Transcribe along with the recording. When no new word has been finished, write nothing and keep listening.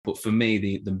But for me,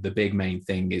 the big main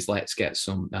thing is let's get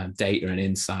some data and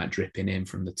insight dripping in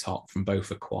from the top, from both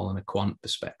a qual and a quant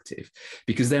perspective,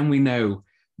 because then we know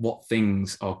what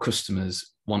things our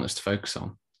customers want us to focus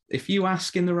on. If you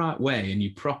ask in the right way and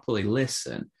you properly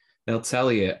listen, they'll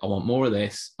tell you, I want more of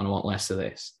this and I want less of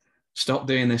this. Stop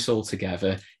doing this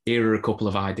altogether. Here are a couple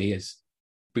of ideas.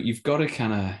 But you've got to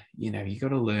kind of, you've got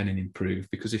to learn and improve,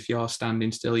 because if you are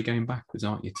standing still, you're going backwards,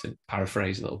 aren't you? To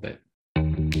paraphrase a little bit.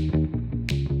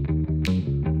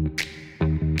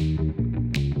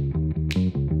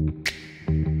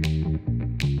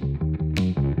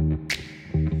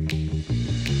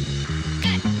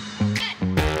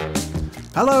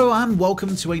 Hello and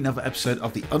welcome to another episode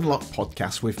of the Unlock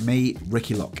podcast with me,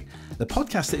 Ricky Lock. The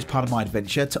podcast that is part of my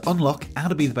adventure to unlock how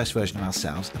to be the best version of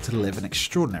ourselves and to live an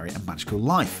extraordinary and magical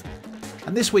life.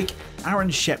 And this week, Aaron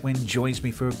Chetwyn joins me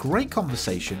for a great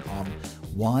conversation on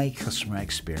why customer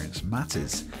experience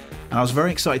matters. And I was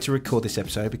very excited to record this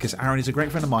episode because Aaron is a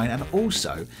great friend of mine and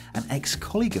also an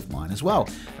ex-colleague of mine as well.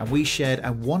 And we shared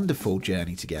a wonderful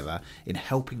journey together in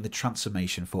helping the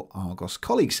transformation for Argos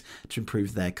colleagues to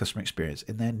improve their customer experience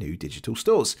in their new digital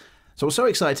stores. So I was so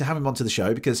excited to have him onto the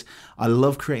show because I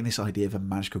love creating this idea of a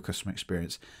magical customer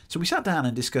experience. So we sat down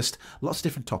and discussed lots of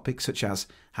different topics, such as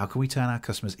how can we turn our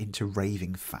customers into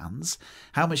raving fans?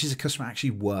 How much is a customer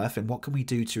actually worth? And what can we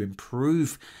do to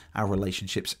improve our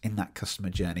relationships in that customer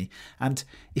journey? And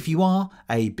if you are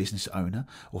a business owner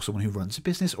or someone who runs a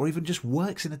business or even just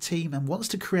works in a team and wants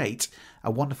to create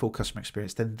a wonderful customer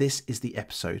experience, then this is the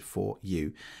episode for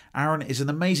you. Aaron is an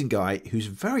amazing guy who's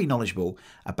very knowledgeable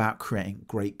about creating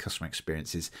great customer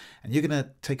experiences, and you're going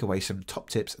to take away some top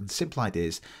tips and simple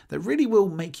ideas that really will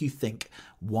make you think,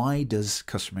 why does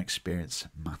customer experience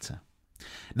matter?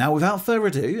 Now, without further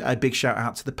ado, a big shout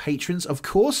out to the patrons, of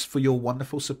course, for your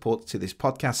wonderful support to this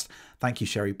podcast. Thank you,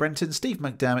 Sherry Brenton, Steve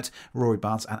McDermott, Rory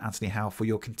Barnes and Anthony Howe for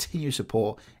your continued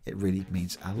support. It really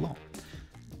means a lot.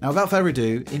 Now, without further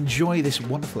ado, enjoy this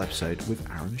wonderful episode with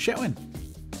Aaron Chetwyn.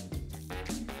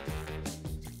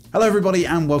 Hello everybody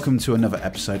and welcome to another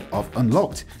episode of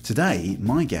Unlocked. Today,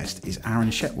 my guest is Aaron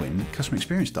Chetwyn, Customer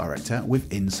Experience Director with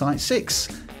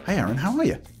Insight6. Hey Aaron, how are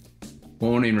you?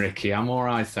 Morning, Ricky. I'm all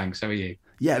right, thanks. How are you?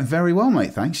 Yeah, very well,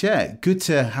 mate. Thanks. Yeah, good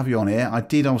to have you on here. I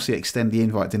did obviously extend the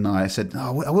invite, didn't I? I said, I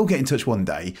will get in touch one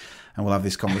day and we'll have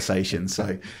this conversation.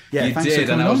 So, yeah, you thanks did, for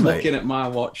coming and I was on, looking at my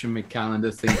watch and my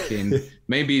calendar thinking,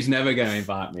 maybe he's never going to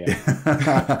invite me.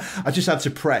 I just had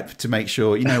to prep to make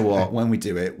sure, you know what, when we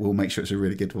do it, we'll make sure it's a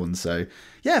really good one. So,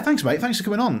 yeah, thanks, mate. Thanks for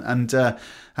coming on. And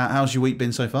how's your week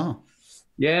been so far?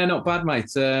 Yeah, not bad, mate.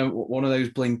 One of those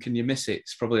blink and you miss it.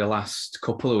 It's probably the last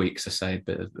couple of weeks, I say,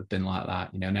 but have been like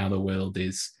that. Now the world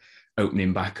is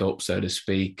opening back up, so to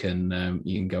speak, and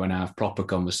you can go and have proper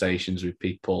conversations with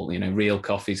people. Real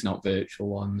coffees, not virtual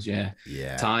ones. Yeah.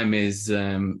 Time is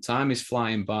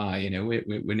flying by.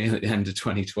 We're nearly at the end of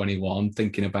 2021,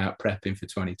 thinking about prepping for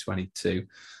 2022.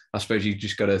 I suppose you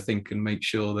just got to think and make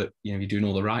sure that you're doing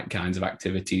all the right kinds of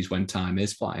activities when time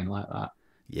is flying like that.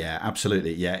 Yeah,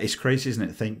 absolutely. Yeah, it's crazy, isn't it?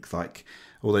 To think like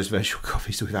all those virtual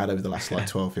coffees that we've had over the last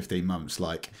 12, 15 months.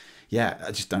 Like, yeah,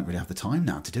 I just don't really have the time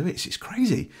now to do it. It's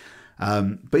crazy.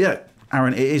 But yeah,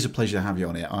 Aaron, it is a pleasure to have you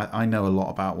on here. I know a lot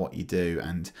about what you do,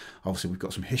 and obviously we've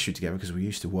got some history together because we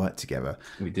used to work together.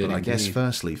 We did. But I guess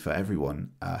firstly, for everyone,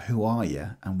 who are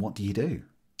you and what do you do?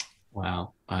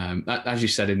 Wow. As you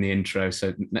said in the intro,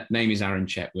 so name is Aaron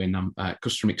Chetwyn. I'm a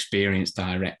Customer Experience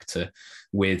Director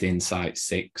with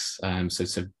Insight6.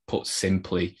 So put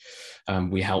simply,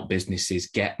 we help businesses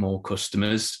get more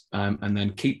customers and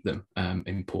then keep them,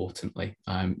 importantly.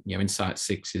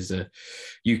 Insight6 is a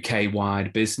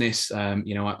UK-wide business.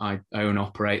 I own,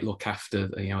 operate, look after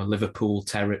Liverpool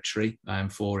territory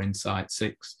for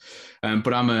Insight6.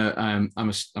 But I'm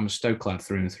a Stoke lad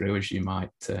through and through, as you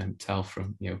might tell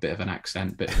from a bit of an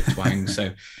accent, bit of a twang. So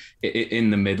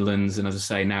in the Midlands, and as I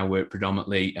say, now we're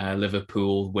predominantly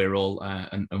Liverpool, Wirral,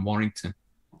 and Warrington.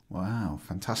 Wow,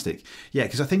 fantastic. Yeah,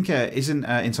 because I think isn't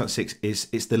Insight6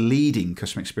 it's the leading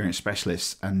customer experience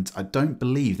specialist, and I don't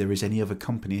believe there is any other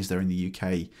companies there in the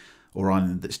UK or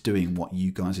Ireland that's doing what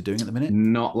you guys are doing at the minute.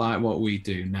 Not like what we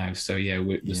do now. So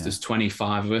there's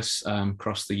 25 of us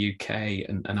across the UK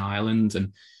and Ireland,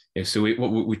 and so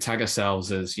we tag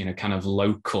ourselves as kind of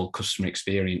local customer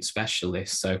experience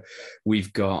specialists. So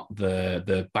we've got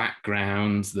the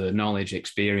background, the knowledge,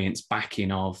 experience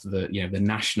backing of the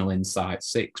national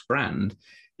Insight6 brand,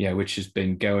 which has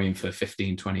been going for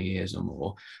 15, 20 years or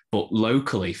more. But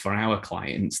locally for our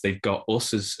clients, they've got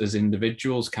us as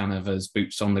individuals, kind of as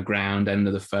boots on the ground, end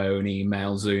of the phone,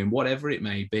 email, Zoom, whatever it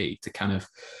may be, to kind of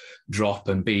drop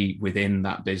and be within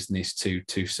that business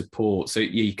to support. So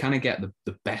you kind of get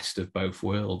the best of both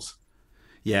worlds.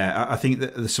 Yeah, I think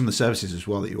that some of the services as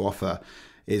well that you offer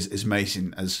is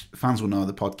amazing. As fans will know of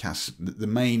the podcast, the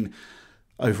main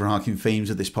overarching themes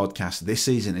of this podcast this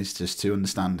season is just to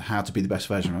understand how to be the best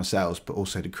version of ourselves, but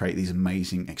also to create these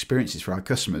amazing experiences for our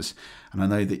customers. And I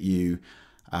know that you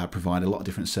provide a lot of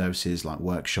different services like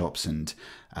workshops and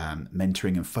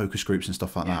mentoring and focus groups and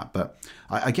stuff like that. But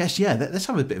I guess, let's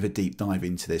have a bit of a deep dive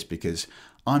into this, because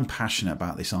I'm passionate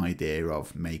about this idea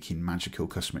of making magical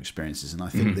customer experiences. And I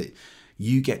think that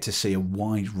you get to see a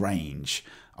wide range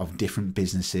of different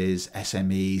businesses,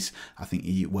 SMEs. I think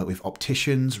you work with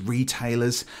opticians,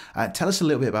 retailers. Tell us a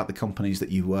little bit about the companies that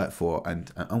you work for and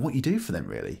what you do for them,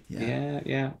 really.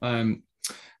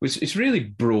 It's really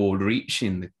broad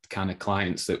reaching, the kind of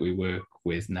clients that we work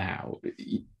with now.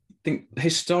 I think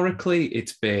historically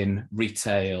it's been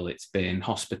retail, it's been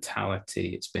hospitality,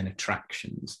 it's been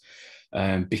attractions,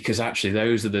 because actually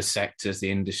those are the sectors,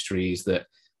 the industries that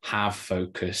have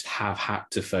had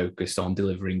to focus on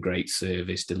delivering great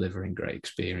service, delivering great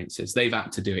experiences. They've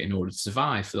had to do it in order to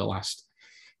survive for the last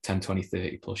 10, 20,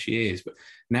 30 plus years. But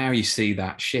now you see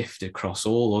that shift across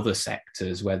all other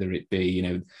sectors, whether it be,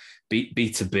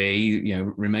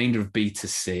 B2B, remainder of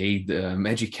B2C, the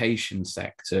education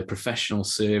sector, professional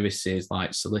services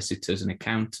like solicitors and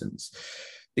accountants.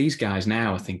 These guys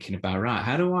now are thinking about, right,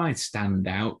 how do I stand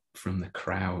out from the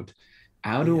crowd?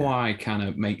 How do I kind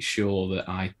of make sure that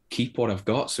I keep what I've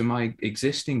got? So my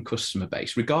existing customer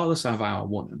base, regardless of how I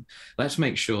want them, let's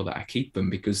make sure that I keep them,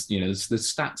 because, there's the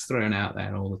stats thrown out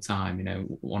there all the time.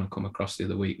 One I come across the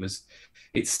other week was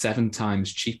it's 7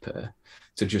 times cheaper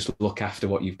to just look after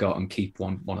what you've got and keep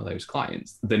one of those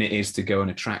clients than it is to go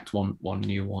and attract one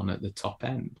new one at the top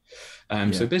end.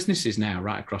 So businesses now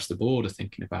right across the board are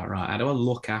thinking about, right, how do I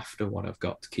look after what I've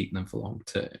got to keep them for long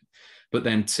term? But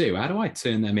then too, how do I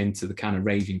turn them into the kind of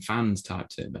raving fans type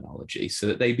terminology so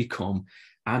that they become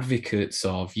advocates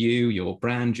of you, your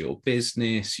brand, your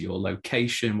business, your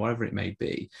location, whatever it may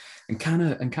be, and kind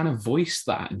of voice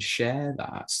that and share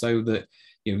that so that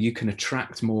you can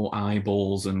attract more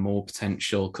eyeballs and more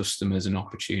potential customers and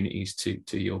opportunities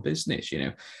to your business,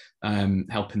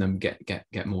 helping them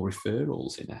get more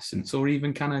referrals in essence, or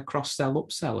even kind of cross-sell,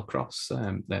 upsell across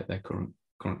their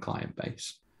current client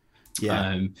base.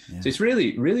 So it's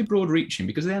really, really broad reaching,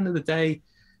 because at the end of the day,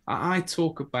 I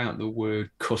talk about the word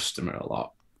customer a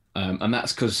lot. And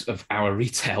that's because of our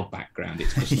retail background.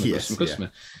 It's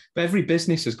customer. But every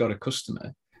business has got a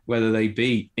customer, whether they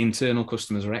be internal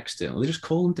customers or external. They just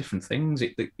call them different things.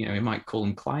 You might call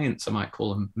them clients, I might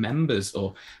call them members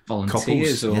or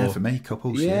volunteers. Couples. Or for me,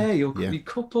 couples. Your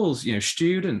couples,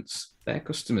 students, their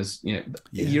customers,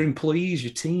 your employees,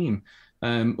 your team,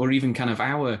 or even kind of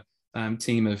our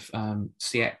team of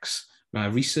CX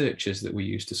researchers that we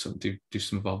use to do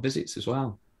some of our visits as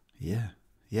well.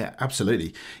 Yeah,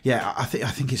 absolutely. Yeah, I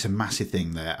think it's a massive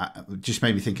thing there. Just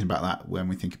made me thinking about that when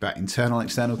we think about internal,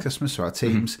 external customers, so our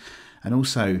teams, and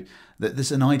also that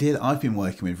there's an idea that I've been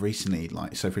working with recently.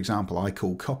 Like, so for example, I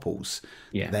call couples,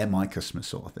 they're my customers,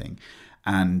 sort of thing.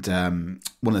 And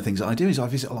one of the things that I do is I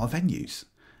visit a lot of venues,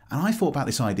 and I thought about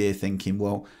this idea, thinking,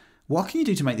 well, what can you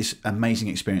do to make this amazing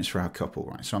experience for our couple,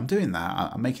 right? So I'm doing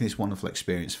that. I'm making this wonderful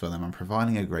experience for them. I'm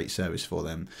providing a great service for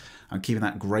them. I'm keeping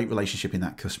that great relationship in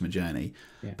that customer journey.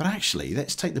 But actually,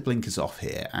 let's take the blinkers off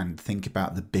here and think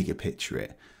about the bigger picture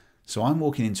here. So I'm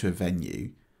walking into a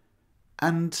venue,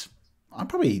 and they're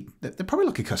probably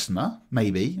like a customer,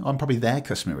 maybe. I'm probably their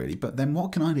customer, really. But then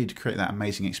what can I do to create that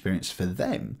amazing experience for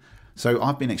them? So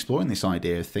I've been exploring this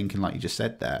idea of thinking, like you just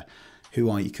said there, who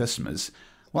are your customers?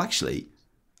 Well, actually,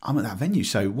 I'm at that venue,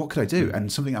 so what could I do?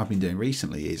 And something I've been doing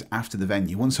recently is, after the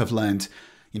venue, once I've learned,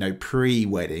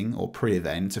 pre-wedding or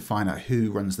pre-event, to find out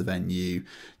who runs the venue,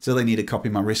 do they need a copy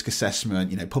of my risk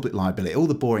assessment, public liability, all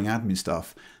the boring admin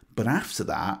stuff. But after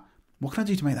that, what can I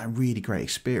do to make that a really great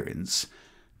experience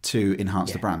to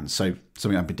enhance the brand? So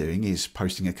something I've been doing is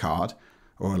posting a card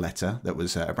or a letter that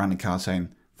was a branded card saying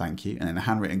thank you, and then a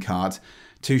handwritten card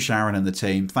to Sharon and the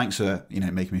team. Thanks for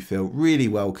making me feel really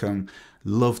welcome.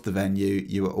 Loved the venue.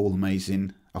 You were all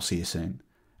amazing. I'll see you soon.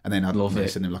 And then I'd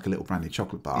send them like a little branded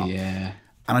chocolate bar. Yeah.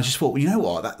 And I just thought, well, you know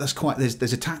what? That's quite.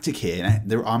 There's a tactic here.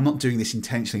 I'm not doing this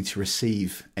intentionally to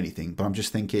receive anything, but I'm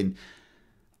just thinking,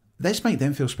 let's make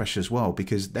them feel special as well,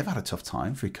 because they've had a tough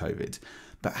time through COVID.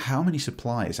 But how many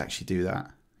suppliers actually do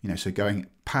that? So going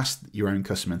past your own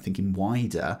customer and thinking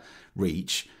wider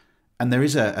reach. And there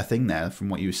is a thing there from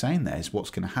what you were saying there, is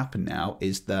what's going to happen now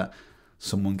is that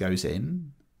someone goes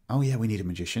in, oh yeah, we need a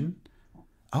magician.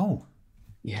 Oh,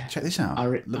 Yeah, check this out. I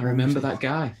Look what we remember see. that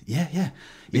guy. Yeah.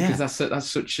 Because that's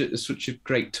such a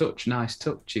great touch, nice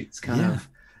touch. It's kind of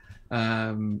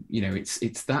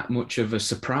it's that much of a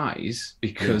surprise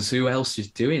because who else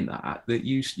is doing that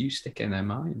you stick in their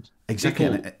mind.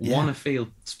 Exactly. People want to feel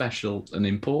special and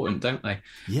important, don't they?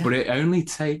 Yeah. But it only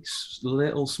takes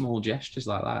little small gestures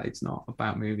like that. It's not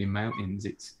about moving mountains.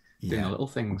 It's doing little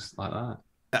things like that.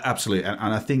 Absolutely.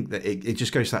 And I think that it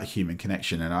just goes to that human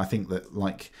connection. And I think that,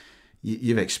 like,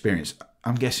 you've experienced,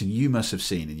 I'm guessing you must have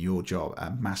seen in your job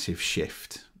a massive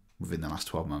shift within the last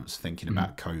 12 months thinking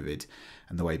about COVID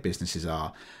and the way businesses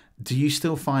are. Do you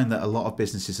still find that a lot of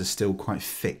businesses are still quite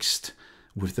fixed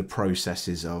with the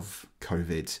processes of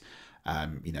COVID,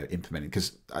 implementing?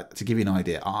 Because to give you an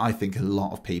idea, I think a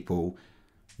lot of people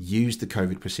use the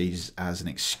COVID procedures as an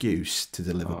excuse to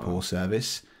deliver poor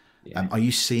service. Yeah. Are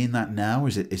you seeing that now?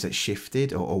 Is it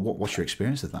shifted, or what's your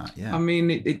experience of that? Yeah, I mean,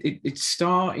 it's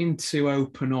starting to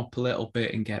open up a little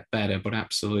bit and get better, but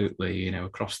absolutely,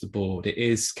 across the board, it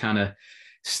is kind of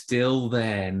still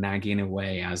there, nagging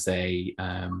away as a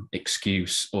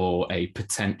excuse or a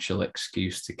potential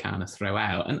excuse to kind of throw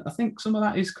out. And I think some of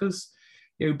that is because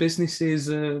businesses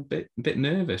are a bit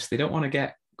nervous. They don't want to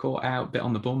get caught out a bit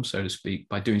on the bum, so to speak,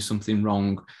 by doing something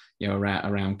wrong.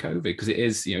 Around COVID, because it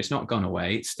is, it's not gone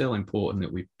away. It's still important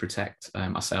that we protect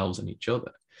ourselves and each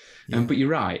other. But you're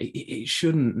right, it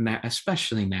shouldn't,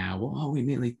 especially now. We're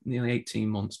nearly 18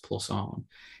 months plus on.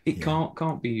 It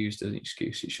can't be used as an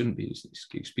excuse. It shouldn't be used as an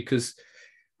excuse because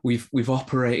we've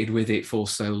operated with it for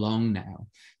so long now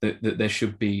that there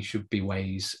should be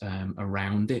ways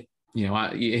around it. You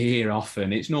hear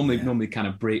often, it's normally kind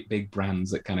of big brands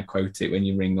that kind of quote it when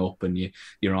you ring up and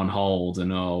you're on hold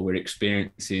and, we're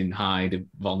experiencing high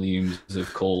volumes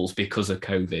of calls because of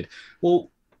COVID. Well,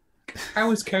 how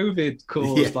has COVID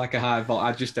caused like a high volume?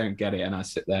 I just don't get it. And I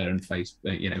sit there and face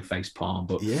palm,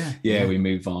 but we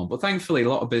move on. But thankfully, a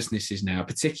lot of businesses now,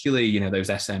 particularly, those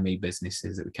SME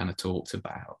businesses that we kind of talked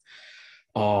about,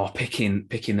 picking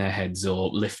their heads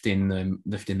up, lifting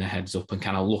their heads up and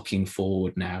kind of looking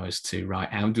forward now as to, right,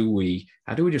 how do we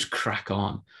just crack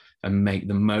on and make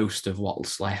the most of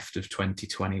what's left of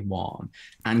 2021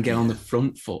 and get on the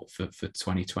front foot for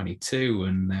 2022.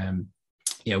 And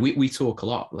we talk a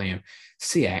lot,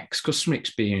 CX, customer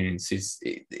experience,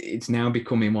 it's now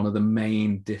becoming one of the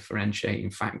main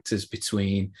differentiating factors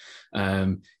between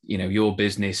your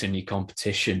business and your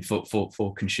competition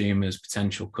for consumers,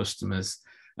 potential customers.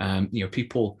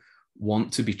 People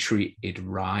want to be treated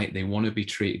right. They want to be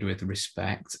treated with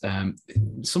respect. A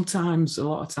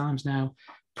lot of times now,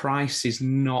 price is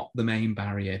not the main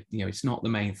barrier. It's not the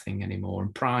main thing anymore.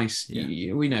 And price,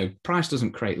 we know price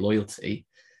doesn't create loyalty.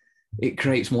 It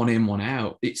creates one in, one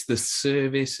out. It's the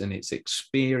service and its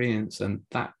experience, and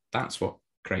that's what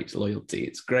creates loyalty.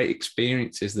 It's great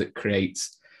experiences that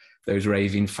creates those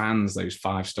raving fans, those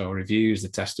 5-star reviews, the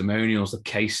testimonials, the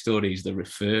case studies, the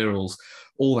referrals,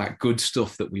 all that good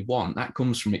stuff that we want. That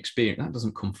comes from experience. That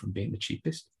doesn't come from being the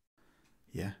cheapest.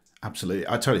 Yeah, absolutely.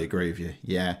 I totally agree with you.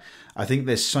 Yeah, I think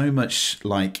there's so much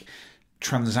like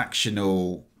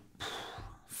transactional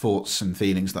thoughts and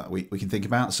feelings that we can think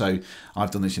about. So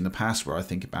I've done this in the past where I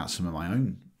think about some of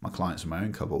my clients and my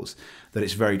own couples, that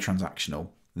it's very transactional.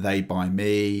 They buy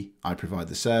me, I provide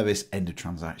the service, end of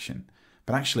transaction.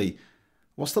 But actually,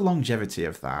 what's the longevity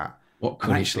of that? What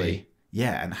could it be?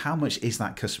 Yeah, and how much is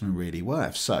that customer really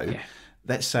worth? So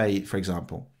let's say, for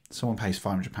example, someone pays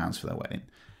 £500 for their wedding.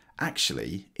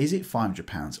 Actually, is it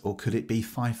 £500 or could it be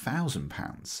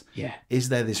 £5,000? Yeah. Is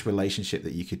there this relationship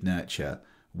that you could nurture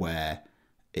where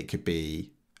it could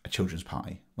be a children's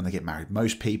party when they get married?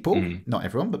 Most people, not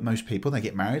everyone, but most people, they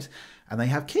get married and they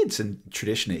have kids. And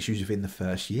traditionally, it's usually within the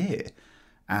first year.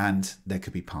 And there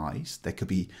could be parties, there could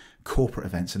be corporate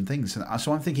events and things. And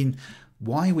so I'm thinking,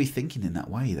 why are we thinking in that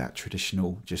way, that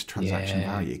traditional just transaction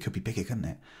value? It could be bigger, couldn't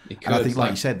it? And I think,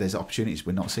 like you said, there's opportunities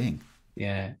we're not seeing.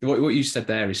 Yeah, what you said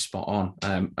there is spot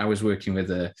on. I was working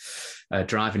with a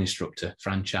driving instructor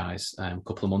franchise a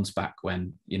couple of months back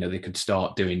when they could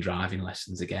start doing driving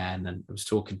lessons again, and I was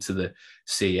talking to the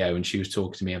CEO, and she was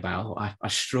talking to me about I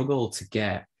struggle to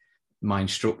get my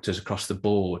instructors across the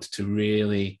board to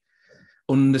really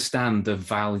understand the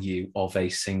value of a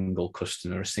single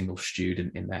customer, a single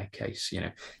student in their case.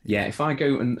 If I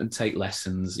go and take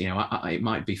lessons, it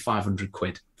might be 500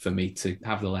 quid for me to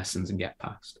have the lessons and get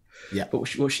past. Yeah.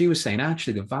 But what she was saying,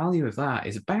 actually, the value of that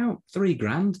is about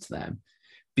 $3,000 to them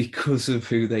because of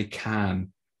who they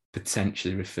can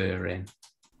potentially refer in.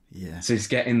 Yeah. So it's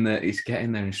getting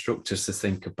their instructors to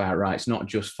think about, right, it's not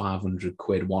just 500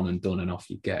 quid, one and done, and off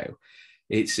you go.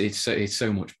 It's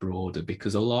so much broader,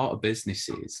 because a lot of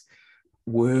businesses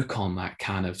work on that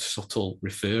kind of subtle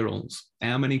referrals.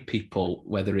 How many people,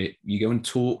 whether you go and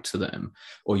talk to them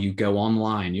or you go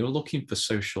online, you're looking for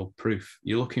social proof.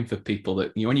 You're looking for people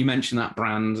that, when you mention that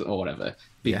brand or whatever,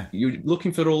 you're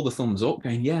looking for all the thumbs up,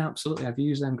 going, yeah, absolutely, I've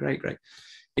used them, great.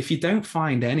 If you don't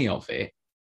find any of it,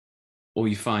 or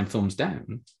you find thumbs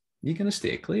down, you're going to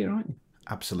steer clear, aren't you?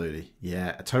 Absolutely.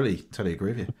 Yeah, I totally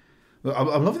agree with you.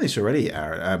 Well, I'm loving this already,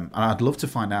 Aaron, and I'd love to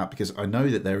find out, because I know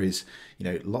that there is,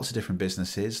 lots of different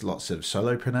businesses, lots of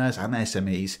solopreneurs and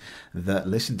SMEs that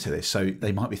listen to this. So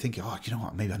they might be thinking, oh, you know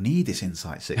what, maybe I need this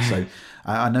Insight 6. So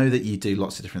I know that you do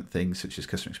lots of different things, such as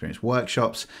customer experience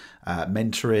workshops,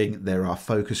 mentoring. There are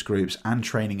focus groups and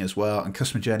training as well, and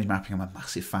customer journey mapping. I'm a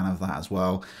massive fan of that as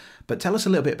well. But tell us a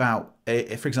little bit about,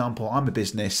 if, for example, I'm a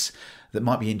business that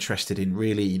might be interested in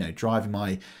really, driving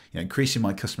my, increasing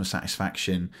my customer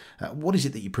satisfaction. What is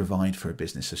it that you provide for a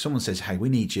business? If someone says, hey, we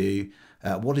need you,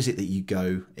 what is it that you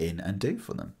go in and do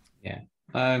for them? Yeah.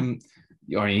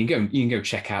 Or you can go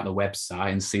check out the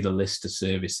website and see the list of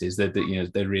services. They're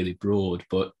really broad,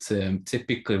 but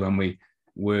typically when we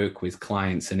work with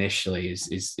clients initially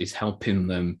is helping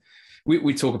them.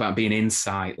 We talk about being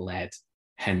insight led.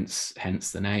 Hence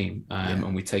the name,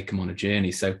 and we take them on a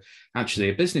journey. So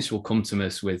actually, a business will come to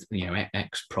us with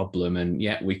X problem, and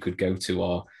yet we could go to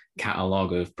our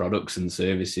catalog of products and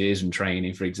services and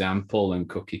training, for example, and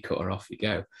cookie cutter, off you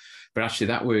go. But actually,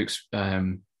 that works.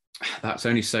 That's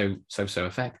only so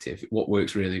effective. What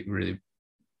works really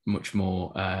much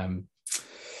more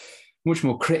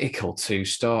critical to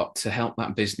start to help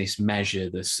that business measure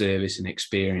the service and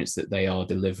experience that they are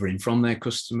delivering from their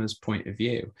customers' point of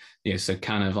view. So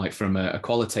kind of like from a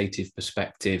qualitative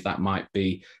perspective, that might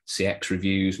be CX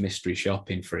reviews, mystery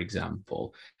shopping, for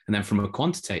example. And then from a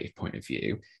quantitative point of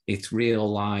view, it's real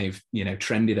live,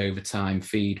 trended over time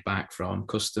feedback from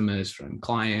customers, from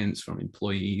clients, from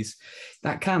employees.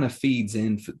 That kind of feeds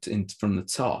in from the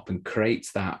top and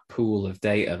creates that pool of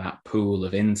data, that pool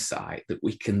of insight that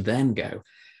we can then go,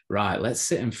 right, let's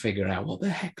sit and figure out, what the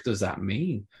heck does that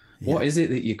mean? Yeah. What is it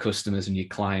that your customers and your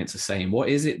clients are saying? What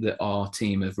is it that our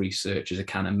team of researchers are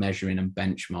kind of measuring and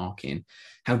benchmarking?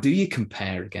 How do you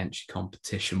compare against your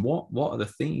competition? What are the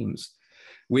themes?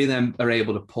 We then are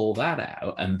able to pull that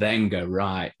out and then go,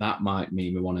 right, that might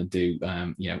mean we want to do,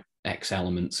 X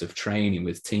elements of training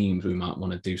with teams. We might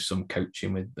want to do some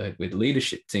coaching with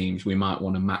leadership teams. We might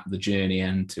want to map the journey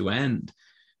end to end.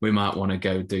 We might want to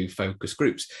go do focus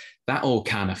groups. That all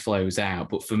kind of flows out.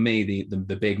 But for me,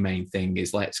 the big main thing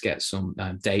is, let's get some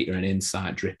data and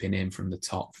insight dripping in from the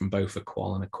top, from both a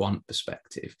qual and a quant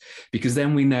perspective, because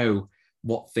then we know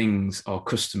what things our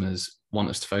customers want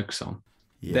us to focus on.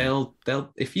 Yeah.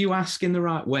 They'll if you ask in the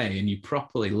right way and you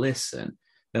properly listen,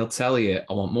 they'll tell you,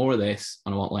 I want more of this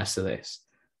and I want less of this.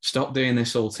 Stop doing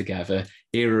this altogether.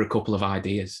 Here are a couple of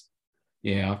ideas.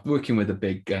 I'm working with a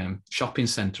big shopping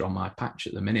centre on my patch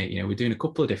at the minute. We're doing a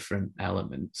couple of different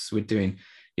elements. We're doing,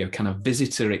 kind of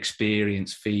visitor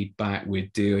experience feedback.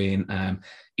 We're doing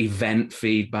event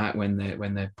feedback when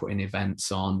they're putting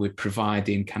events on. We're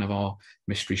providing kind of our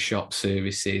mystery shop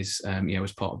services,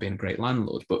 as part of being a great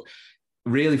landlord. But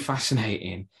really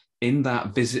fascinating in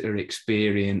that visitor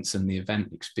experience and the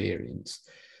event experience,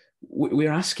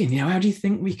 we're asking, how do you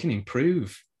think we can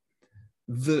improve?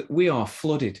 We are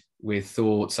flooded with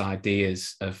thoughts,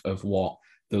 ideas of what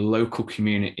the local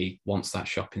community wants that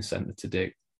shopping centre to do.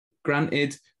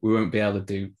 Granted, we won't be able to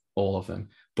do all of them,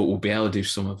 but we'll be able to do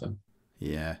some of them.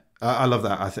 Yeah. I love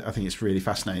that. I think it's really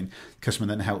fascinating. Customer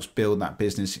then helps build that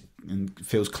business and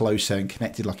feels closer and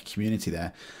connected like a community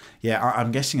there. Yeah,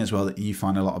 I'm guessing as well that you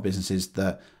find a lot of businesses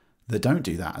that don't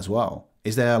do that as well.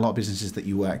 Is there a lot of businesses that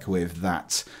you work with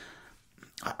that,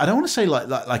 I don't want to say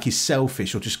like is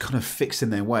selfish or just kind of fixed in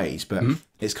their ways, but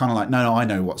it's kind of like, no, I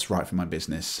know what's right for my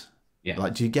business. Yeah.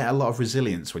 Like, do you get a lot of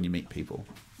resilience when you meet people?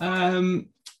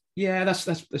 Yeah,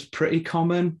 that's pretty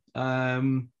common.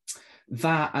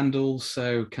 That, and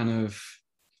also kind of,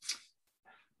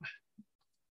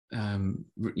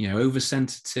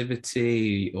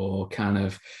 oversensitivity or kind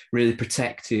of really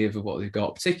protective of what they've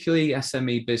got, particularly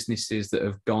SME businesses that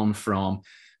have gone from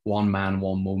one man,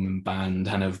 one woman band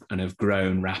and have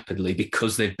grown rapidly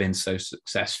because they've been so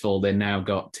successful. They've now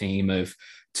got a team of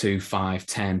 2, 5,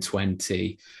 10,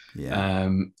 20. Yeah.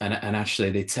 And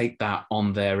actually they take that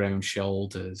on their own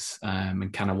shoulders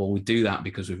and kind of, well, we do that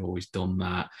because we've always done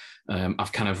that.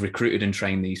 I've kind of recruited and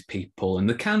trained these people, and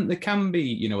there can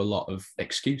be, a lot of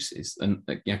excuses, and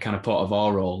kind of part of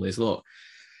our role is, look,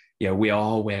 we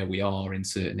are where we are in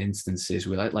certain instances.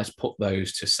 Let's put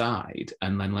those to side,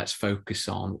 and then let's focus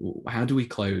on how do we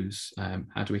close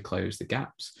the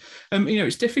gaps.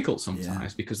 It's difficult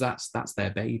sometimes because that's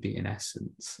their baby in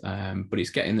essence, but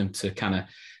it's getting them to kind of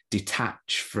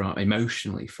detach from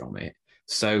emotionally from it,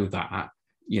 so that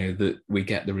that we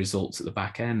get the results at the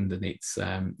back end. And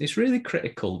it's really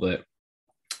critical that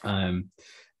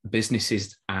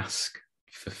businesses ask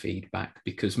for feedback,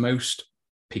 because most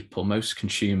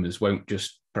consumers won't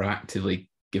just proactively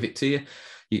give it to you.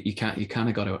 You kind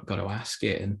of got to ask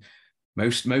it. And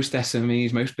most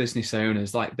SMEs, most business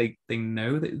owners, like they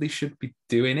know that they should be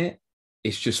doing it.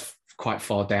 It's just quite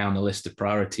far down the list of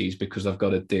priorities, because I've got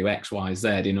to do X, Y,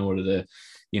 Z in order to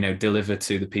deliver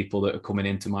to the people that are coming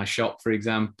into my shop, for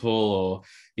example, or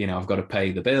I've got to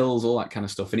pay the bills, all that kind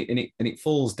of stuff, and it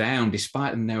falls down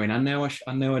despite them knowing I know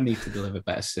I need to deliver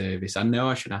better service, I know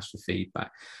I should ask for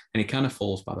feedback, and it kind of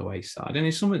falls by the wayside. And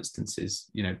in some instances,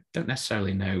 don't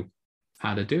necessarily know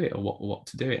how to do it or what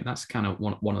to do it, and that's kind of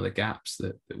one of the gaps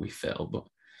that we fill. But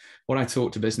what I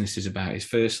talk to businesses about is,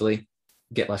 firstly,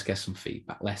 let's get some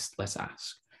feedback, let's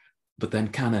ask, but then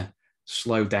kind of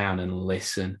slow down and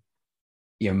listen.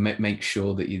 Make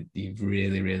sure that you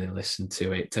really, really listen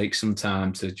to it. Take some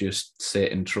time to just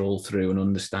sit and trawl through and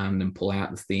understand and pull out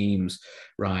the themes,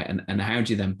 right? And how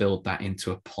do you then build that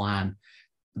into a plan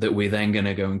that we're then going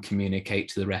to go and communicate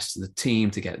to the rest of the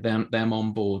team to get them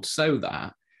on board, so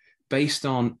that based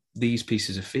on these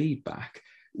pieces of feedback,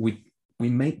 we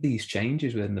make these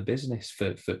changes within the business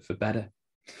for better.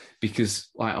 Because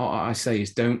like I say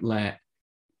is, don't let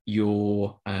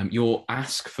your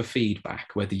ask for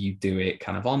feedback, whether you do it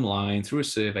kind of online, through a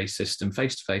survey system,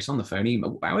 face-to-face, on the phone,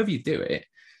 email, however you do it,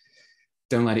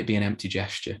 don't let it be an empty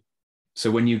gesture. So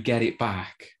when you get it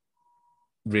back,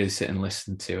 really sit and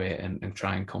listen to it and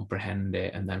try and comprehend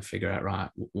it, and then figure out, right,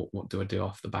 what do I do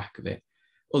off the back of it?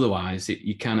 Otherwise,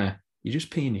 you're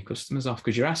just peeing your customers off,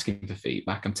 because you're asking for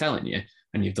feedback, I'm telling you,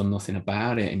 and you've done nothing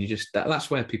about it, and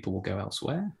that's where people will go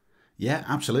elsewhere. Yeah,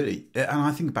 absolutely. And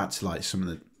I think back to like some of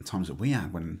the times that we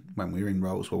had when we were in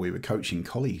roles where we were coaching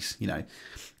colleagues. I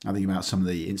think about some of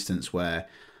the instances where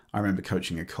I remember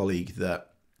coaching a colleague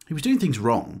that he was doing things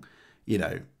wrong,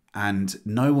 and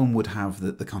no one would have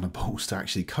the kind of balls to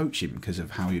actually coach him because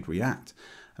of how he'd react.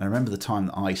 And I remember the time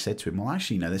that I said to him, well,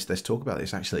 actually, let's talk about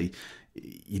this. Actually,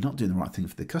 you're not doing the right thing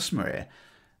for the customer here.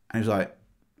 And he was like,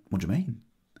 what do you mean?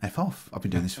 F off. I've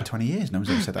been doing this for 20 years. No one's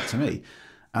ever said that to me.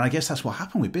 And I guess that's what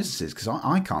happened with businesses, because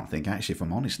I can't think, actually, if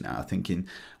I'm honest now, thinking,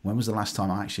 when was the last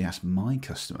time I actually asked my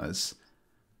customers,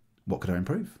 what could I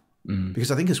improve? Because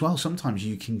I think as well, sometimes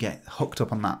you can get hooked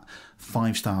up on that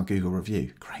 5-star Google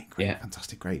review. Great, yeah.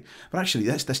 Fantastic, great. But actually,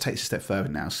 let's take this a step further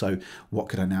now. So what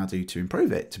could I now do to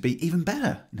improve it, to be even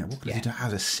better? What could I do to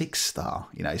add a 6-star?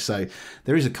 So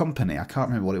there is a company, I can't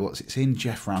remember what it was. It's in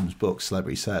Jeff Ram's book,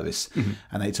 Celebrity Service.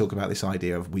 And they talk about this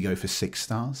idea of, we go for 6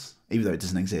 stars. Even though it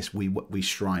doesn't exist, we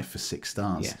strive for 6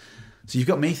 stars. Yeah. So you've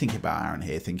got me thinking about, Aaron,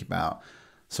 here, thinking about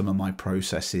some of my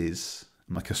processes,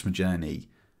 my customer journey.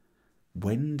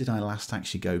 When did I last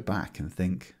actually go back and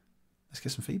think, let's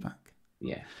get some feedback?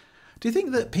 Yeah. Do you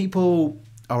think that people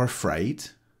are afraid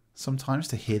sometimes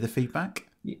to hear the feedback?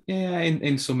 Yeah,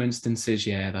 in some instances,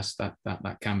 yeah,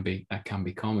 that can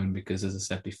be common, because, as I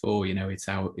said before,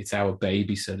 it's our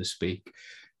baby, so to speak.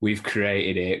 We've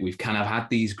created it. We've kind of had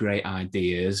these great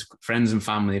ideas. Friends and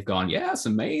family have gone, yeah, that's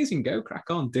amazing. Go crack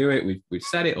on, do it. We've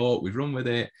set it up. We've run with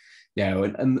it.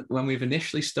 And when we've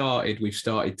initially started, we've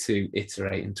started to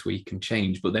iterate and tweak and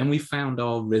change. But then we found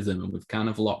our rhythm, and we've kind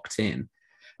of locked in,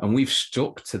 and we've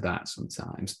stuck to that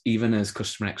sometimes, even as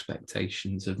customer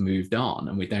expectations have moved on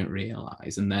and we don't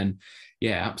realize. And then,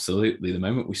 yeah, absolutely. The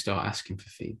moment we start asking for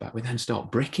feedback, we then start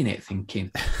bricking it,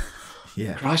 thinking,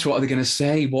 yeah, Christ, what are they going to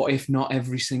say? What if not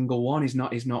every single one is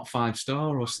not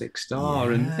 5-star or 6-star?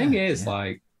 Yeah, and the thing is,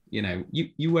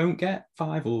 you won't get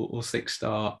 5 or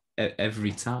 6-star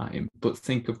every time. But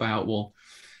think about, well,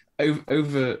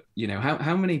 over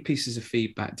how many pieces of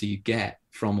feedback do you get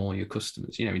from all your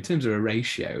customers? In terms of a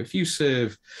ratio, if you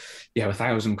serve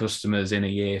 1,000 customers in a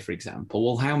year, for example,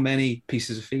 well, how many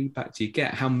pieces of feedback do you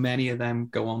get? How many of them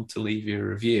go on to leave you a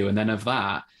review? And then of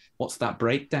that, what's that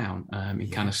breakdown in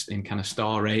kind of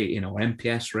star rating or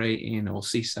NPS rating or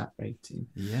CSAT rating?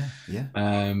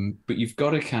 But you've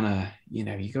got to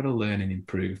you've got to learn and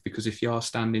improve, because if you are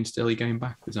standing still, you're going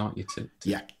backwards, aren't you?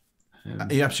 You're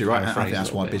absolutely right. I think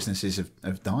that's why businesses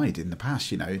have died in the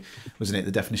past. Wasn't it?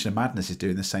 The definition of madness is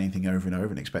doing the same thing over and over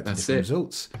and expecting different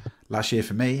results. Last year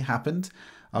for me happened.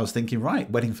 I was thinking, right,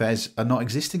 wedding fairs are not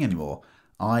existing anymore.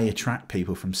 I attract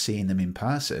people from seeing them in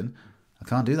person. I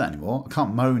can't do that anymore. I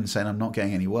can't moan saying I'm not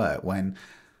getting any work when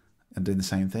and doing the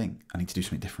same thing. I need to do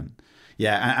something different.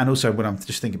 Yeah, and also when I'm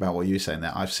just thinking about what you were saying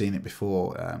there, I've seen it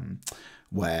before,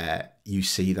 where you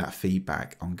see that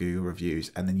feedback on Google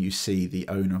reviews, and then you see the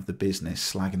owner of the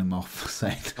business slagging them off,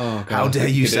 saying, "Oh, God, how dare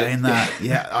you saying that?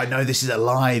 Yeah, I know this is a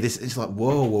lie. This is like,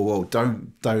 whoa,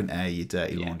 don't air your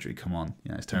dirty laundry. Come on,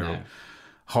 it's terrible,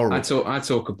 horrible." I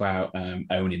talk about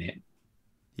owning it.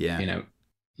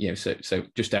 Yeah, so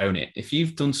just own it. If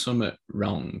you've done something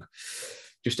wrong,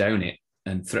 just own it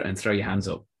and throw your hands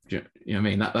up. You know what I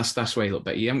mean? That's the way you look.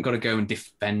 But you haven't got to go and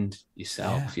defend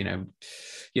yourself. And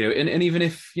even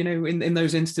if in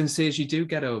those instances you do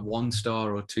get a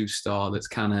 1-star or 2-star that's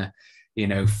kind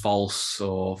of false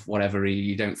or whatever,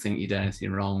 you don't think you did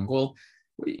anything wrong. Well,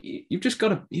 you've just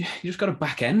got to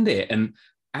back end it and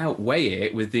outweigh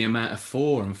it with the amount of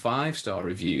 4 and 5-star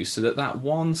reviews, so that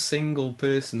one single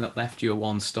person that left you a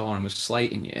 1-star and was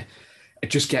slating you, it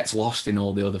just gets lost in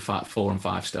all the other 4 and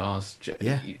 5 stars.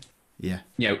 Yeah.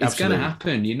 It's going to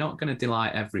happen. You're not going to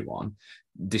delight everyone,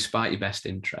 despite your best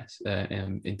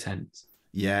intent.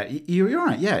 Yeah, you're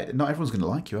right. Yeah, not everyone's going to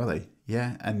like you, are they?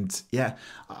 Yeah, and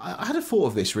I had a thought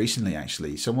of this recently,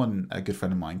 actually. A good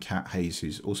friend of mine, Kat Hayes,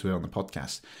 who's also been on the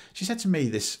podcast, she said to me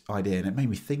this idea, and it made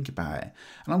me think about it.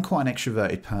 And I'm quite an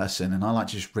extroverted person, and I like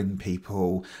to just ring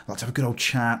people. I like to have a good old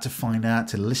chat, to find out,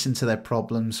 to listen to their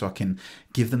problems, so I can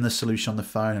give them the solution on the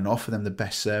phone and offer them the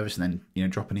best service, and then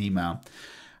drop an email.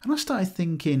 And I started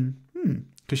thinking,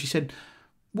 because she said,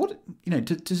 what,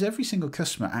 does every single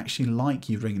customer actually like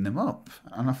you ringing them up?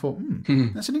 And I thought,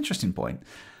 that's an interesting point.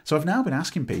 So I've now been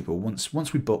asking people,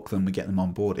 once we book them, we get them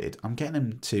onboarded, I'm getting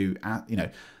them to,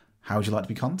 how would you like to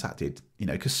be contacted?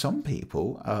 Because some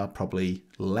people are probably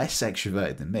less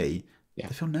extroverted than me. Yeah.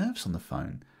 They feel nervous on the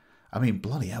phone. I mean,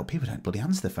 bloody hell, people don't bloody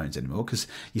answer their phones anymore, because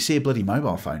you see a bloody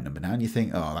mobile phone number now and you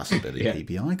think, oh, that's a bloody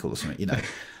PPI call or something,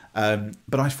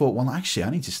 But I thought, well, actually,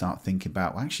 I need to start thinking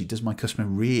about, does my customer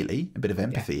really, a bit of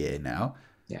empathy here now,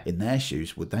 in their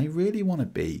shoes, would they really want to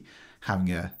be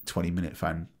having a 20-minute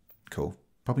phone call?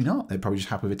 Probably not. They're probably just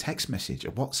happy with a text message,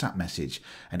 a WhatsApp message,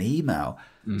 an email.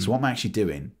 So what am I actually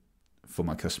doing for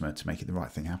my customer to make it the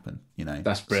right thing happen?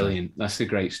 That's brilliant. So, that's a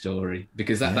great story,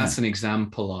 because that's an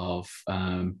example of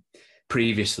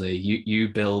previously you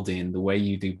building the way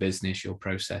you do business, your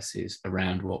processes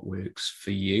around what works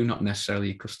for you, not necessarily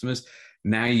your customers.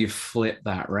 Now you've flipped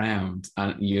that round,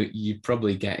 and you're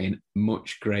probably getting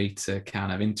much greater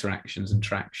kind of interactions and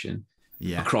traction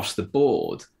across the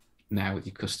board now with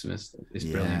your customers. It's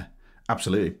brilliant.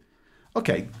 Absolutely.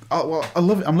 Okay. Well, I'm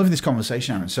loving this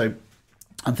conversation, Aaron. So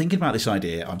I'm thinking about this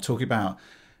idea. I'm talking about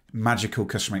magical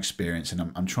customer experience,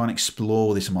 and I'm trying to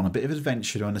explore this. I'm on a bit of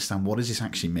adventure to understand, what does this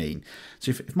actually mean?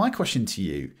 So if my question to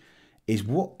you is,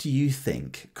 what do you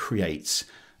think creates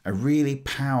a really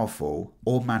powerful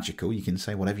or magical, you can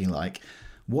say whatever you like,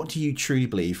 what do you truly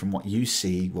believe from what you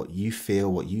see, what you feel,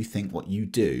 what you think, what you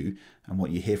do, and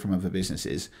what you hear from other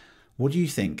businesses, what do you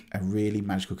think a really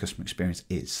magical customer experience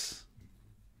is?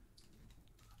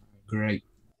 Great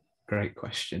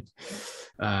question.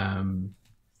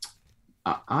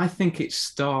 I think it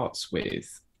starts with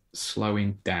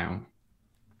slowing down.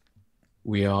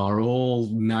 We are all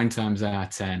 9 times out of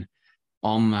 10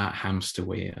 on that hamster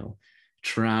wheel,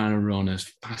 trying to run as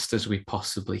fast as we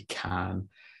possibly can,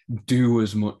 do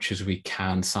as much as we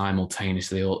can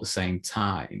simultaneously all at the same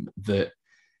time, that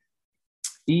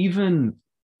even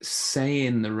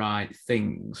saying the right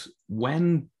things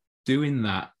when doing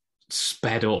that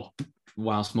sped up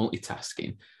whilst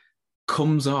multitasking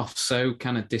comes off so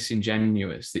kind of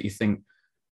disingenuous that you think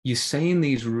you're saying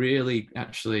these really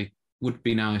actually would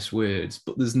be nice words,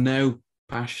 but there's no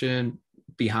passion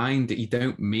behind it. You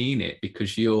don't mean it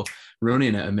because you're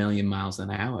running at 1,000,000 miles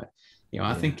an hour.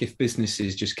 I think if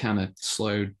businesses just kind of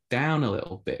slowed down a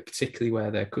little bit, particularly where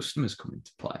their customers come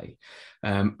into play,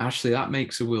 actually that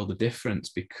makes a world of difference,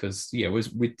 because,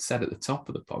 as we said at the top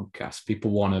of the podcast,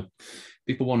 people want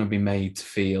to be made to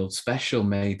feel special,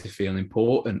 made to feel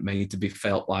important, made to be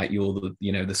felt like you're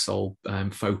the sole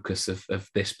focus of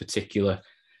this particular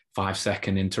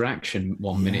 5-second interaction,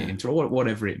 1 minute interaction,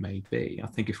 whatever it may be. I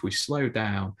think if we slow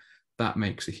down, that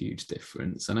makes a huge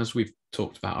difference. And as we've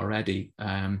talked about already,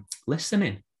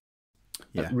 listening,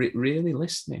 really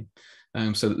listening,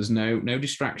 so that there's no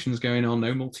distractions going on,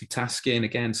 no multitasking.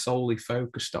 Again, solely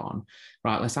focused on,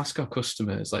 right, let's ask our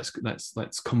customers,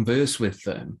 let's converse with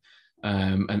them,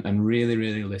 and really,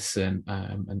 really listen,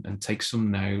 and take some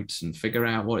notes and figure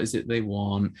out what is it they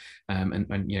want,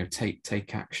 and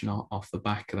take action off the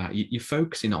back of that. You're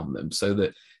focusing on them so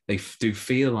that they do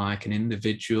feel like an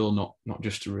individual, not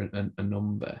just a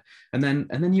number, and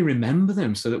then you remember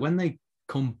them, so that when they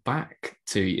come back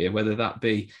to you, whether that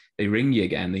be they ring you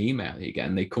again, they email you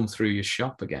again, they come through your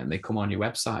shop again, they come on your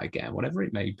website again, whatever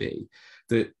it may be,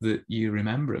 that you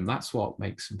remember them. That's what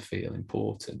makes them feel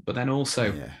important. But then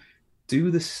also do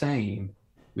the same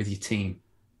with your team.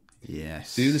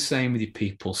 Yes. Do the same with your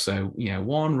people. So,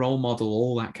 one, role model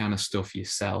all that kind of stuff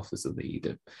yourself as a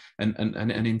leader,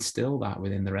 and instill that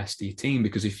within the rest of your team.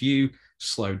 Because if you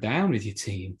slow down with your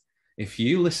team, if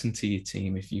you listen to your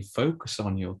team, if you focus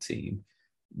on your team,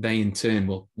 they in turn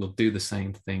will do the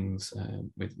same things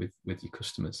with your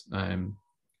customers. And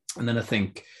then I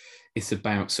think it's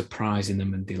about surprising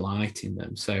them and delighting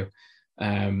them. So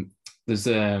there's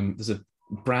a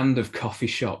brand of coffee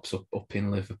shops up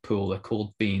in Liverpool. They're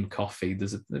called Bean Coffee.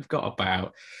 They've got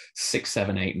about 6,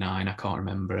 7, 8, 9. I can't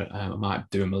remember. I might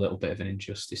do them a little bit of an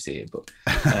injustice here, but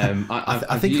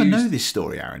I think I know this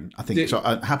story, Aaron. I think so.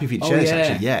 I'm happy for you to share this.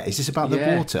 Actually, is this about the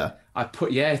water?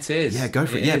 It is. Yeah, go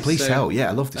for it. Please tell.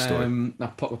 I love this story. I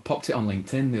popped it on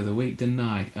LinkedIn the other week, didn't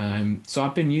I? So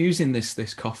I've been using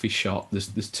this coffee shop.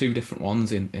 There's 2 different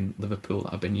ones in Liverpool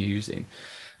that I've been using.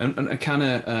 And I kind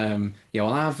of,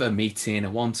 I'll have a meeting,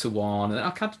 a one-to-one, and I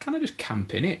kind of just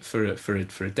camp in it for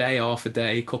a day, half a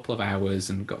day, a couple of hours,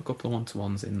 and got a couple of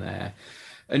one-to-ones in there.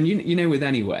 And with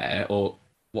anywhere, or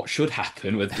what should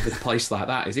happen with a place like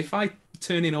that, is if I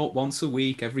turn in up once a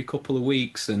week, every couple of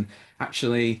weeks, and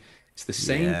actually it's the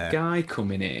same guy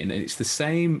coming in, and it's the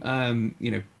same,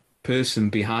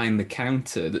 person behind the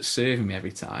counter that's serving me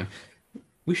every time,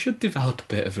 we should develop a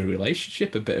bit of a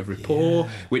relationship, a bit of rapport,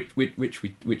 which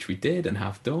we did and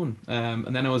have done.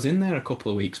 And then I was in there a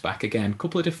couple of weeks back again, a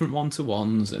couple of different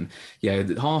one-to-ones, and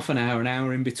half an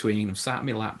hour in between. I'm sat at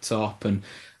my laptop, and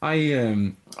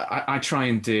I try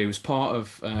and do, as part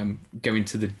of going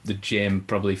to the gym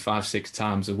probably 5, 6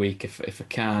 times a week if I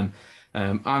can.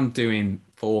 I'm doing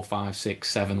 4, 5, 6,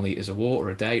 7 litres of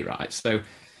water a day, right? So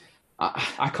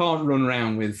I can't run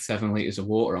around with 7 litres of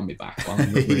water on my back while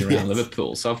I'm running around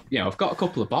Liverpool. So I've got a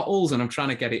couple of bottles and I'm trying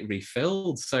to get it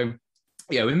refilled. So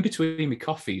in between my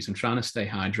coffees, I'm trying to stay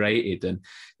hydrated. And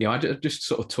I just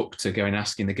sort of took to going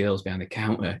asking the girls behind the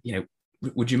counter,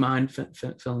 would you mind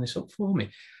filling this up for me?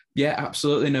 Yeah,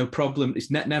 absolutely, no problem.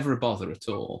 It's never a bother at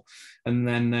all. And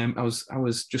then I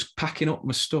was just packing up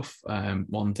my stuff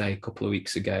one day a couple of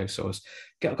weeks ago. So I was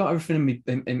got everything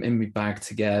in my bag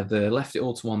together, left it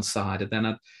all to one side, and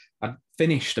then I'd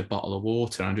finished a bottle of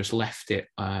water and I just left it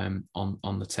on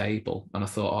the table. And I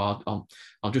thought,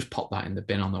 I'll just pop that in the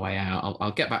bin on the way out.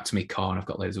 I'll get back to my car and I've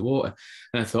got loads of water.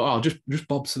 And I thought, I'll just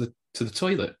bob to the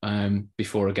toilet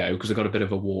before I go, because I got a bit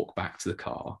of a walk back to the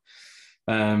car.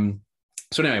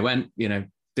 So anyway, went,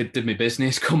 did my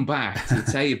business, come back to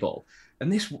the table,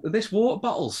 and this water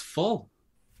bottle's full,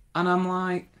 and I'm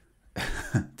like,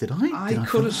 I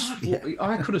could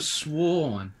have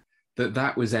sworn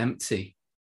that was empty,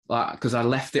 like, because I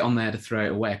left it on there to throw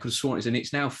it away. I could have sworn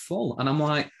it's now full, and I'm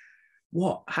like,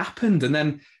 what happened? And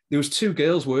then there was 2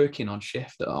 girls working on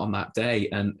shift on that day,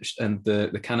 and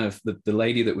the kind of the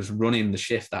lady that was running the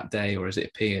shift that day, or as it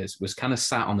appears, was kind of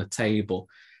sat on the table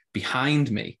behind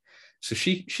me. So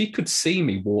she could see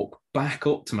me walk back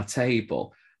up to my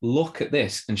table, look at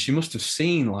this, and she must have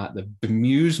seen like the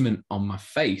bemusement on my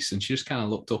face, and she just kind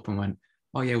of looked up and went,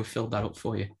 "Oh yeah, we filled that up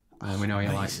for you. We know you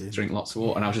like drink lots of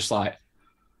water." And I was just like,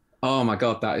 "Oh my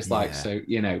God, that is like so."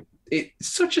 It's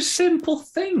such a simple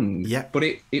thing, but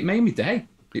it made me day.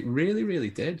 It really,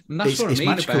 really did, and that's what I mean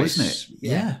magical, about, isn't it?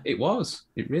 Yeah, it was.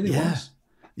 It really was.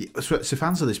 So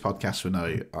fans of this podcast will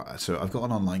know, so I've got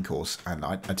an online course and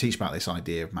I teach about this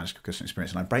idea of magical customer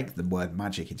experience, and I break the word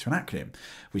magic into an acronym,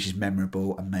 which is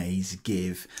memorable, amaze,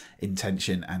 give,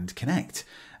 intention, and connect.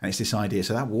 And it's this idea,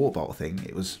 so that water bottle thing,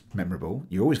 it was memorable.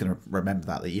 You're always going to remember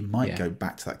that you might go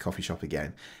back to that coffee shop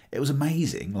again. It was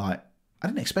amazing, like, I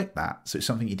didn't expect that. So it's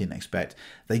something you didn't expect.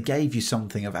 They gave you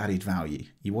something of added value.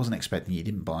 You wasn't expecting it, you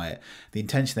didn't buy it. The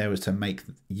intention there was to make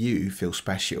you feel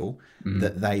special,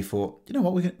 that they thought, you know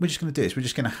what, we're just going to do this. We're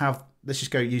just going to let's just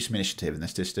go use some initiative and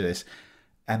let's just do this.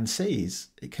 And sees,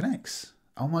 it connects.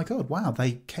 Oh my God, wow,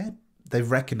 they cared. They've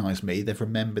recognised me. They've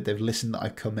remembered, they've listened that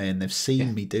I've come in. They've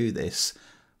seen me do this.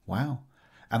 Wow.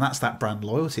 And that's that brand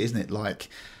loyalty, isn't it? Like,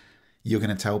 you're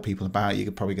going to tell people about it.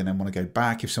 You're probably going to want to go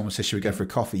back. If someone says, should we go for a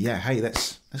coffee? Yeah, hey,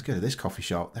 let's go to this coffee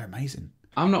shop. They're amazing.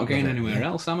 I'm not going anywhere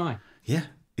else, am I? Yeah,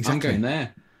 exactly. I'm going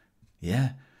there.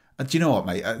 Yeah. And do you know what,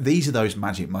 mate? These are those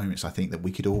magic moments, I think, that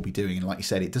we could all be doing. And like you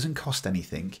said, it doesn't cost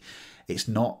anything. It's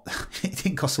not, it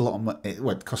didn't cost a lot of money.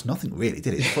 Well, it cost nothing really,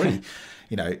 did it? It's free.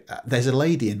 There's a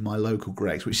lady in my local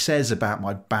Greggs, which says about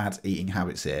my bad eating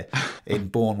habits here in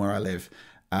Bourne, where I live.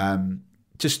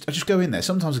 I just go in there.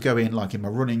 Sometimes I go in like in my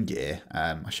running gear.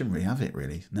 I shouldn't really have it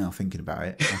really now thinking about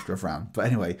it after I've ran. But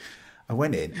anyway, I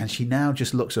went in and she now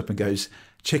just looks up and goes,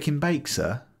 "Chicken bake,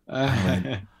 sir."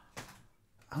 I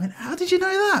went, "How did you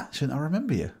know that?" She went, "I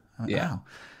remember you." I went, "Wow."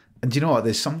 And do you know what?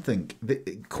 There's something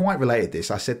quite related to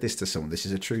this. I said this to someone. This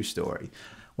is a true story.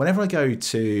 Whenever I go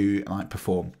to like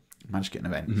perform, manage to get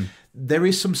an event, there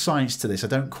is some science to this. I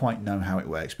don't quite know how it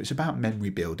works, but it's about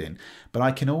memory building. But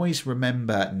I can always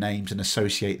remember names and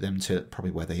associate them to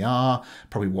probably where they are,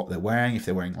 probably what they're wearing, if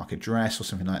they're wearing like a dress or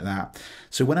something like that.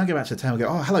 So when I go back to the table, I go,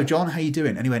 "Oh, hello, John, how you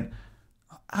doing?" And he went,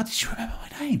 "How did you remember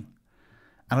my name?"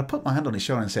 And I put my hand on his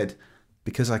shoulder and said,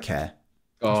 "Because I care."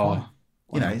 That's why.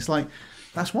 You know, it's like,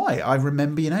 that's why I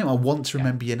remember your name. I want to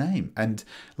remember your name. And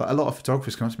like a lot of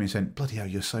photographers come to me and saying, "Bloody hell,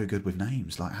 you're so good with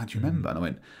names. Like, how do you remember?" And I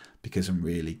went, "Because I'm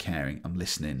really caring. I'm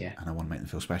listening, and I want to make them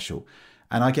feel special."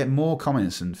 And I get more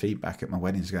comments and feedback at my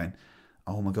weddings going,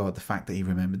 "Oh my God, the fact that he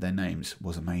remembered their names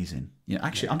was amazing." You know,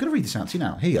 actually, I'm going to read this out to you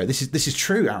now. Here you go. This is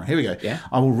true, Aaron. Here we go. Yeah.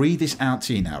 I will read this out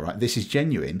to you now, right? This is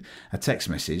genuine, a text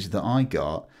message that I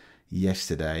got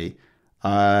yesterday. We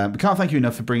can't thank you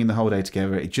enough for bringing the whole day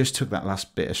together. It just took that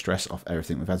last bit of stress off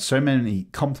everything. We've had so many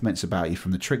compliments about you,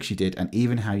 from the tricks you did and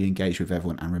even how you engaged with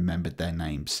everyone and remembered their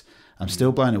names. I'm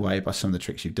still blown away by some of the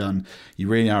tricks you've done. You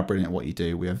really are brilliant at what you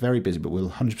do. We are very busy, but we'll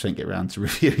 100% get around to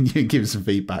reviewing you and giving some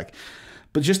feedback.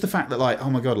 But just the fact that, like, oh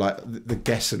my God, like the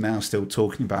guests are now still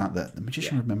talking about that the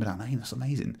magician remembered our name. That's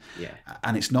amazing. Yeah.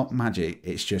 And it's not magic.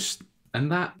 It's just...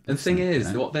 And the thing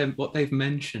is, what they've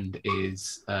mentioned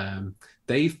is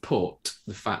they've put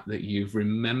the fact that you've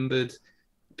remembered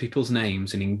people's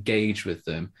names and engaged with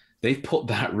them. They've put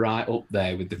that right up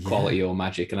there with the quality of your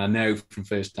magic. And I know from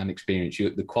first-hand experience,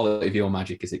 the quality of your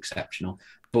magic is exceptional.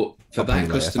 But for that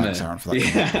customer,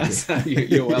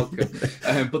 you're welcome.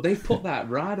 But they've put that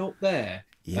right up there.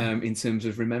 In terms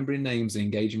of remembering names and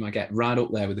engaging my guest, right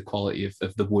up there with the quality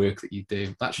of the work that you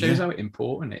do. That shows how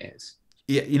important it is.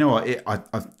 Yeah, you know what?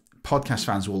 Podcast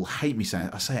fans will hate me saying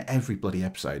it. I say it every bloody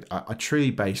episode. I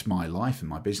truly base my life and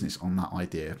my business on that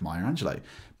idea of Maya Angelou.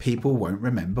 People won't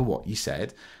remember what you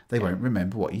said. They won't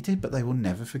remember what you did, but they will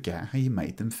never forget how you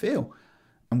made them feel.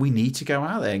 And we need to go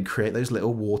out there and create those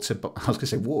little water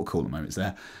cooler moments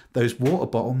there. Those water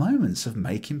bottle moments of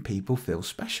making people feel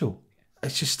special.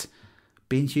 It's just...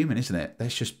 being human, isn't it?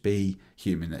 Let's just be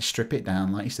human. Let's strip it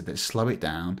down, like you said. Let's slow it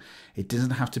down. It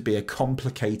doesn't have to be a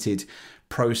complicated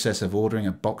process of ordering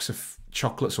a box of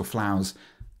chocolates or flowers.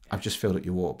 I've just filled up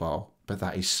your water bottle, but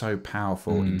that is so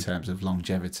powerful in terms of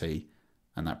longevity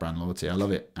and that brand loyalty. I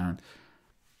love it, Aaron.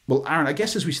 Well, Aaron, I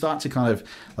guess as we start to kind of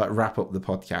like wrap up the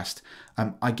podcast,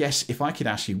 I guess if I could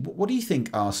ask you, what do you think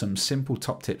are some simple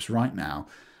top tips right now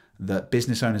that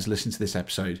business owners listening to this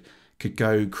episode could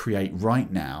go create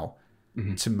right now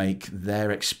to make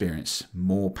their experience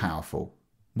more powerful?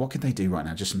 What could they do right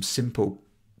now? Just some simple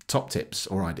top tips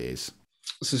or ideas.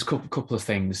 So there's a couple of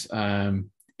things.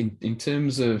 In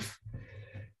terms of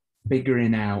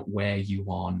figuring out where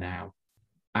you are now,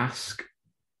 ask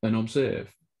and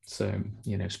observe. So,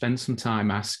 you know, spend some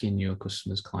time asking your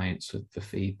customers, clients for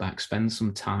feedback. Spend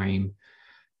some time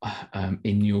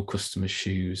in your customer's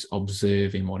shoes,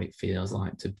 observing what it feels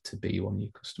like to be one of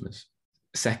your customers.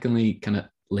 Secondly, kind of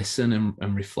listen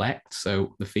and reflect.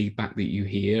 So the feedback that you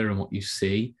hear and what you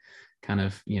see, kind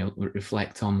of, you know,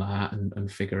 reflect on that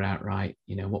and figure out, right,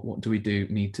 you know, what do we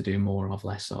need to do more of,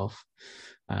 less of,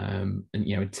 and,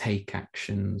 you know, take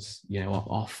actions, you know,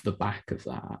 off the back of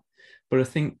that. But I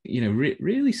think, you know,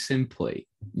 really simply,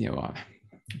 you know, I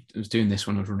was doing this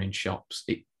when I was running shops.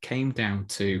 It came down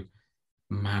to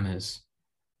manners.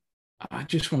 I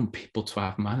just want people to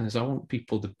have manners. I want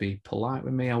people to be polite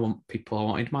with me. I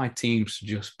wanted my teams to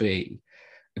just be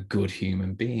a good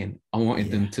human being. I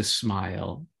wanted them to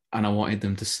smile and I wanted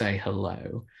them to say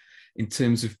hello. In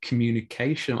terms of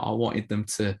communication, I wanted them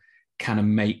to kind of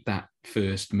make that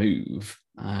first move.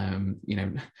 You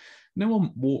know, no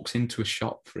one walks into a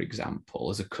shop, for example,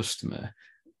 as a customer.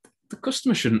 The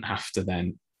customer shouldn't have to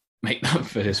then make that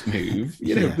first move.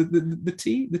 You know, the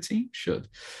team should.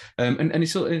 And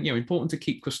it's, you know, important to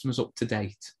keep customers up to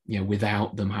date, you know,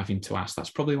 without them having to ask. That's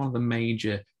probably one of the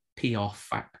major PR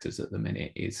factors at the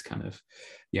minute, is kind of,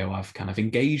 you know, I've kind of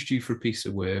engaged you for a piece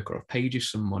of work, or I've paid you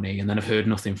some money and then I've heard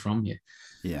nothing from you.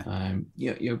 Yeah.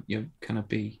 You kind of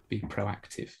be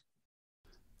proactive.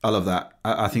 I love that.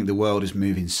 I think the world is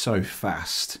moving so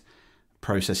fast.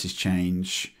 Processes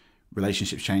change,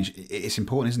 relationships change. It's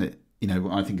important, isn't it? You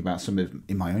know, I think about some of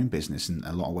in my own business and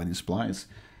a lot of wedding suppliers.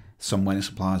 Some wedding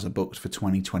suppliers are booked for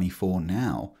 2024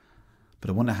 now,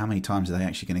 but I wonder how many times are they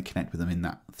actually going to connect with them in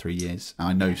that 3 years.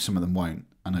 I know some of them won't.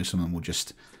 I know some of them will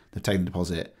just, they've taken the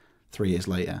deposit, 3 years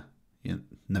later, you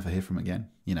never hear from him again,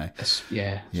 you know. It's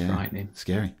frightening.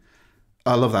 Scary.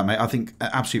 I love that, mate. I think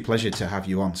an absolute pleasure to have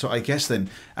you on. So I guess then,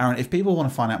 Aaron, if people want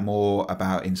to find out more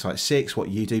about Insight 6, what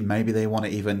you do, maybe they want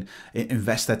to even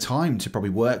invest their time to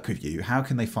probably work with you, how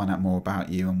can they find out more about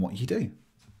you and what you do?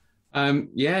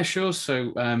 Yeah, sure.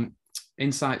 So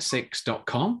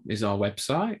insight6.com is our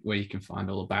website where you can find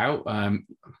all about.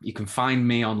 You can find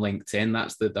me on LinkedIn.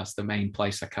 That's the main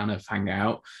place I kind of hang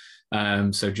out.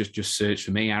 So just search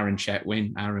for me, Aaron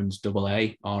Chetwyn. Aaron's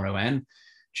AARON.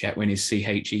 Chetwyn is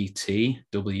CHETWYN.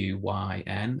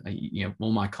 You know,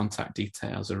 all my contact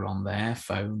details are on there,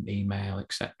 phone, email,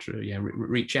 etc. Yeah,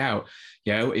 reach out.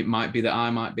 You know, it might be that I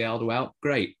might be able to help.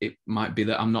 Great. It might be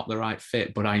that I'm not the right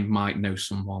fit, but I might know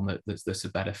someone that's a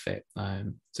better fit.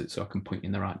 So I can point you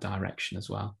in the right direction as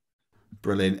well.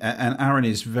 Brilliant. And Aaron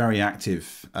is very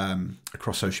active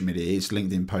across social media. His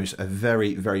LinkedIn posts are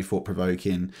very, very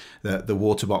thought-provoking. The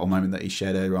water bottle moment that he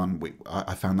shared earlier on,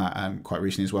 I found that quite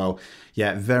recently as well.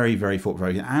 Yeah, very, very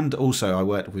thought-provoking. And also, I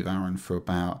worked with Aaron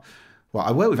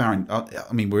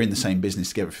I mean, we're in the same business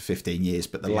together for 15 years,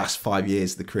 but the last 5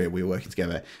 years of the career we were working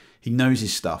together, he knows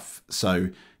his stuff.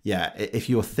 So, yeah, if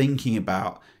you're thinking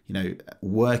about, you know,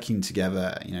 working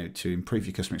together, you know, to improve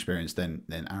your customer experience, then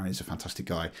Aaron is a fantastic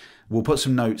guy. We'll put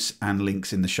some notes and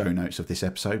links in the show notes of this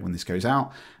episode when this goes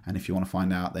out. And if you want to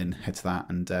find out, then head to that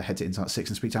and head to Insight 6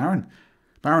 and speak to Aaron.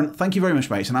 Aaron, thank you very much,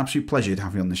 mate. It's an absolute pleasure to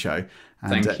have you on the show.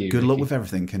 And thank you. Good luck with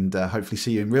everything, and hopefully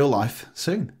see you in real life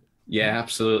soon. Yeah,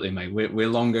 absolutely, mate. We're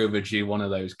long overdue one of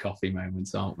those coffee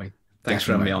moments, aren't we? Thanks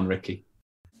for having me on, Ricky.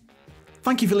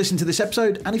 Thank you for listening to this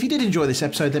episode, and if you did enjoy this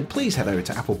episode, then please head over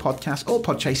to Apple Podcasts or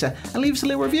Podchaser and leave us a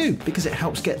little review, because it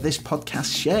helps get this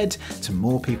podcast shared to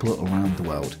more people around the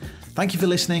world. Thank you for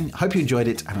listening, hope you enjoyed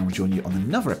it, and I will join you on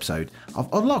another episode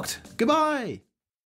of Unlocked. Goodbye!